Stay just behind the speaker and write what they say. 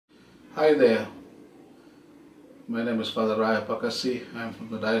Hi there, my name is Father Rayappa. I am from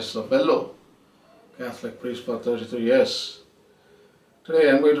the Diocese of Bangalore, Catholic priest for 33 years. Today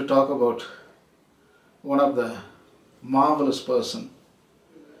I am going to talk about one of the marvelous person,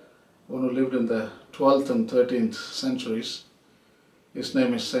 one who lived in the 12th and 13th centuries. His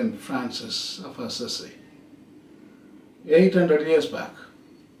name is Saint Francis of Assisi. 800 years back,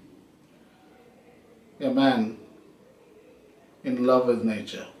 a man in love with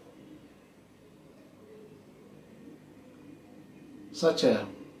nature. Such a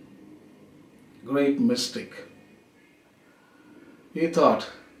great mystic. He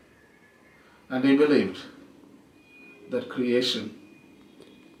thought and he believed that creation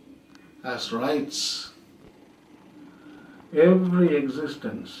has rights. Every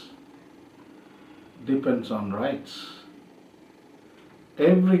existence depends on rights.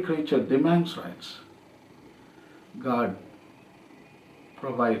 Every creature demands rights. God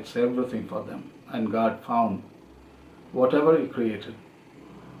provides everything for them, and God found whatever He created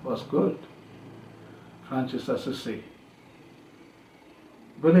was good. Francis Assisi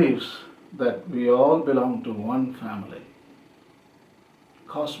believes that we all belong to one family,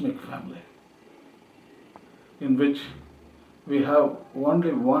 cosmic family, in which we have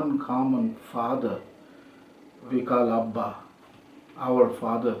only one common Father we call Abba, our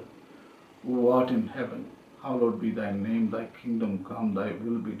Father who art in heaven. Hallowed be thy name, thy kingdom come, thy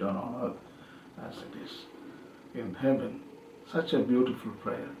will be done on earth as it is in heaven. Such a beautiful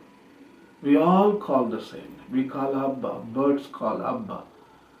prayer. We all call the same. We call Abba, birds call Abba,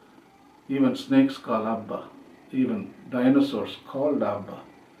 even snakes call Abba, even dinosaurs called Abba,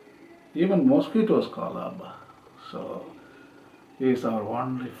 even mosquitoes call Abba. So He is our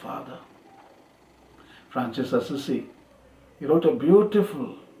only Father. Francis Assisi, he wrote a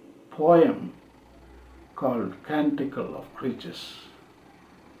beautiful poem called Canticle of Creatures.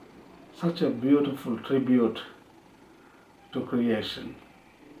 Such a beautiful tribute to creation,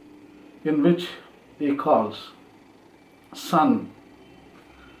 in which he calls sun,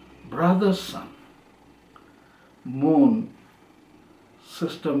 brother sun, moon,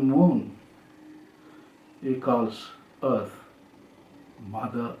 sister moon. He calls earth,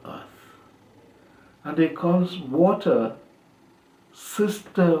 mother earth. And he calls water,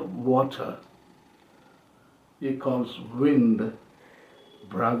 sister water. He calls wind,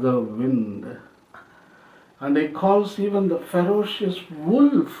 brother wind. And he calls even the ferocious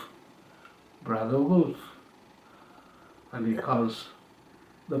wolf, brother wolf. And he calls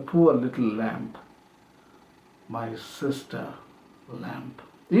the poor little lamp, my sister lamp.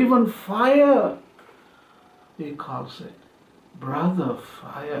 Even fire, he calls it, brother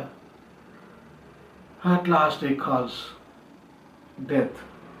fire. At last he calls death,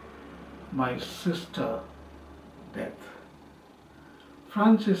 my sister death.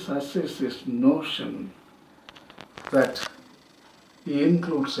 Francis Assisi's notion that he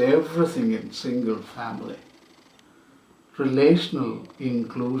includes everything in single family, relational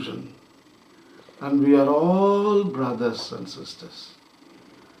inclusion, and we are all brothers and sisters.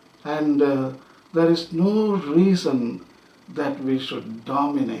 And there is no reason that we should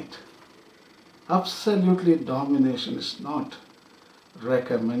dominate. Absolutely domination is not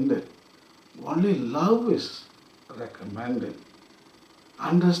recommended. Only love is recommended.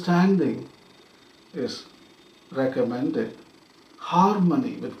 Understanding is recommended.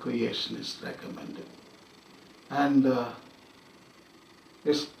 Harmony with creation is recommended. And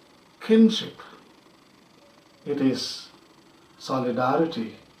it's kinship. It is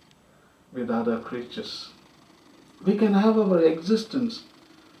solidarity with other creatures. We can have our existence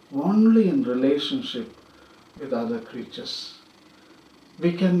only in relationship with other creatures.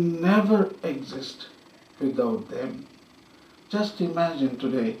 We can never exist without them. Just imagine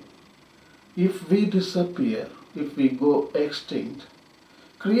today, if we disappear, if we go extinct,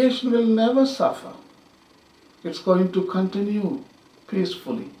 creation will never suffer. It's going to continue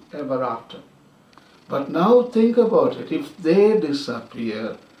peacefully ever after. But now think about it. If they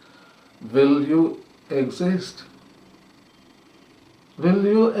disappear, will you exist? Will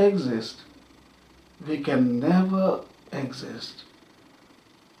you exist? We can never exist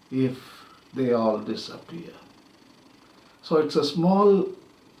if they all disappear. So it's a small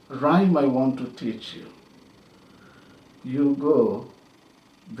rhyme I want to teach you. You go,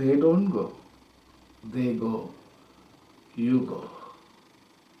 they don't go. They go, you go.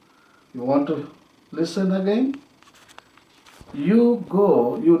 You want to listen again? You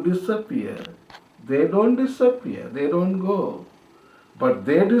go, you disappear. They don't disappear, they don't go. But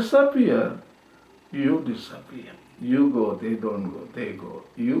they disappear, you disappear. You go, they don't go, they go,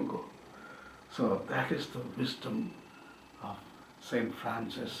 you go. So that is the wisdom of Saint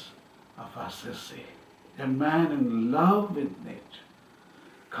Francis of Assisi, a man in love with nature,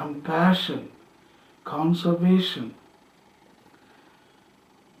 compassion, conservation,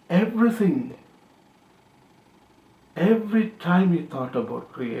 everything. Every time he thought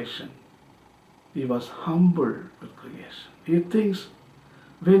about creation, he was humble with creation. He thinks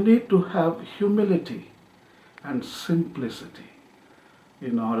we need to have humility and simplicity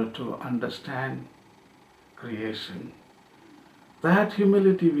in order to understand creation. That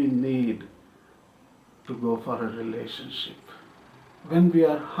humility we need to go for a relationship. When we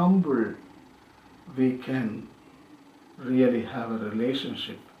are humble, we can really have a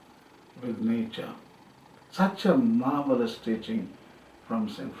relationship with nature. Such a marvelous teaching from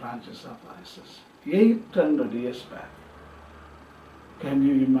St. Francis of Assisi, 800 years back. Can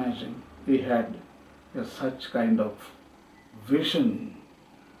you imagine? He had such kind of vision.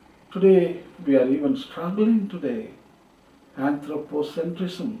 Today, we are even struggling today.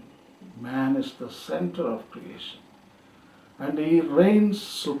 Anthropocentrism. Man is the center of creation. And he reigns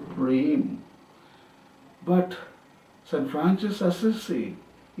supreme. But St. Francis Assisi,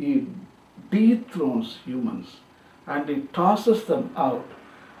 he dethrones humans and he tosses them out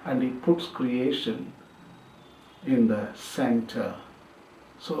and he puts creation in the center.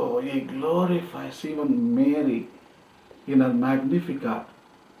 So he glorifies even Mary in her Magnificat.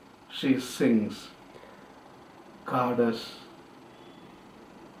 She sings, God has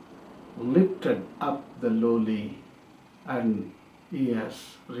lifted up the lowly and he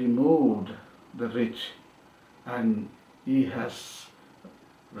has removed the rich and he has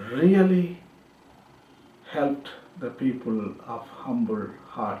really helped the people of humble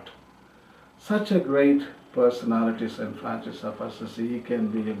heart. Such a great personality, St. Francis of Assisi. He can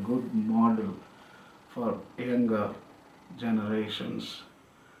be a good model for younger generations.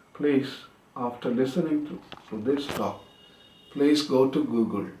 Please, after listening to this talk, please go to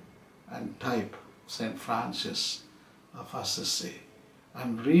Google and type St. Francis of Assisi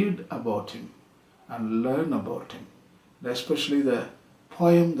and read about him and learn about him, especially the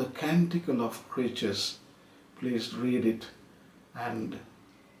poem, The Canticle of Creatures. Please read it and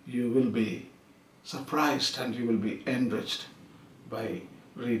you will be surprised and you will be enriched by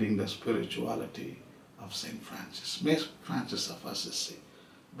reading the spirituality of St. Francis. May Francis of Assisi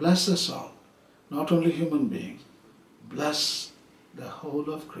bless us all, not only human beings, bless the whole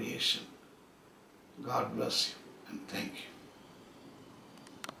of creation. God bless you and thank you.